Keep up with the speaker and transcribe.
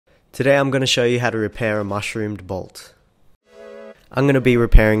Today I'm going to show you how to repair a mushroomed bolt. I'm going to be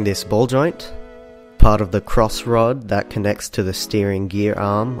repairing this ball joint, part of the cross rod that connects to the steering gear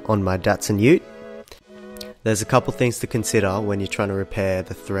arm on my Datsun ute. There's a couple things to consider when you're trying to repair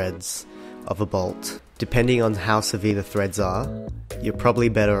the threads of a bolt. Depending on how severe the threads are, you're probably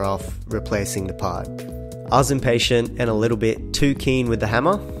better off replacing the part. I was impatient and a little bit too keen with the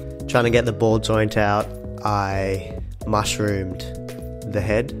hammer. Trying to get the ball joint out, I mushroomed the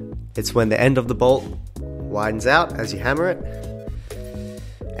head. It's when the end of the bolt widens out as you hammer it.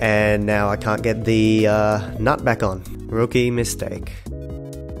 And now I can't get the nut back on. Rookie mistake.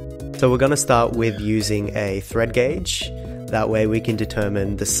 So we're going to start with using a thread gauge. That way we can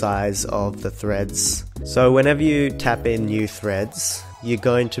determine the size of the threads. So whenever you tap in new threads, you're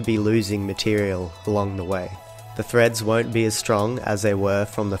going to be losing material along the way. The threads won't be as strong as they were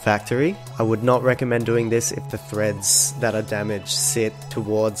from the factory. I would not recommend doing this if the threads that are damaged sit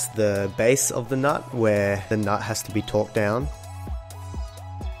towards the base of the nut where the nut has to be torqued down.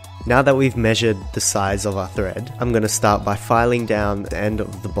 Now that we've measured the size of our thread, I'm going to start by filing down the end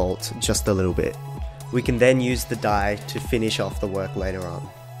of the bolt just a little bit. We can then use the die to finish off the work later on.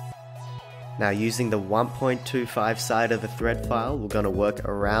 Now using the 1.25 side of the thread file, we're going to work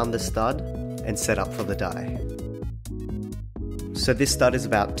around the stud and set up for the die. So this stud is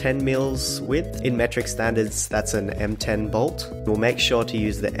about 10 mils width. In metric standards, that's an M10 bolt. We'll make sure to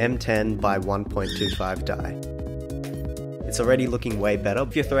use the M10 by 1.25 die. It's already looking way better.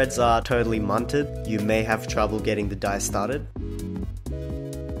 If your threads are totally munted, you may have trouble getting the die started.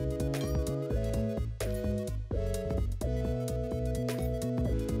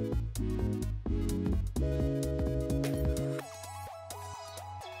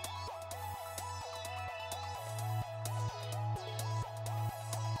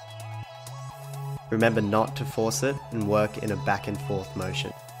 Remember not to force it and work in a back and forth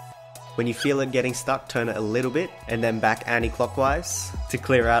motion. When you feel it getting stuck, turn it a little bit and then back anti-clockwise to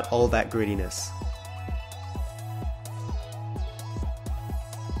clear out all that grittiness.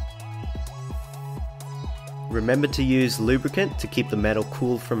 Remember to use lubricant to keep the metal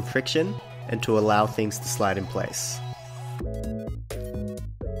cool from friction and to allow things to slide in place.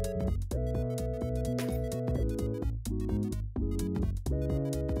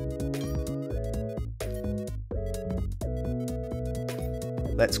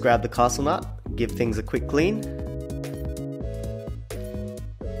 Let's grab the castle nut, give things a quick clean.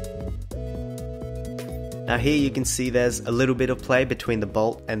 Now here you can see there's a little bit of play between the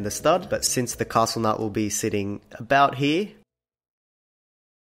bolt and the stud, but since the castle nut will be sitting about here,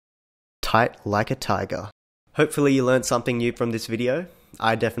 tight like a tiger. Hopefully you learned something new from this video.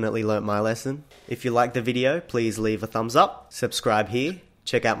 I definitely learnt my lesson. If you liked the video, please leave a thumbs up, subscribe here,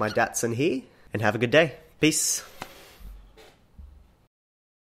 check out my Datsun here, and have a good day. Peace.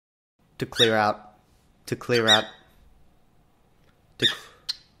 To clear out,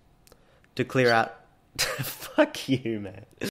 fuck you, man.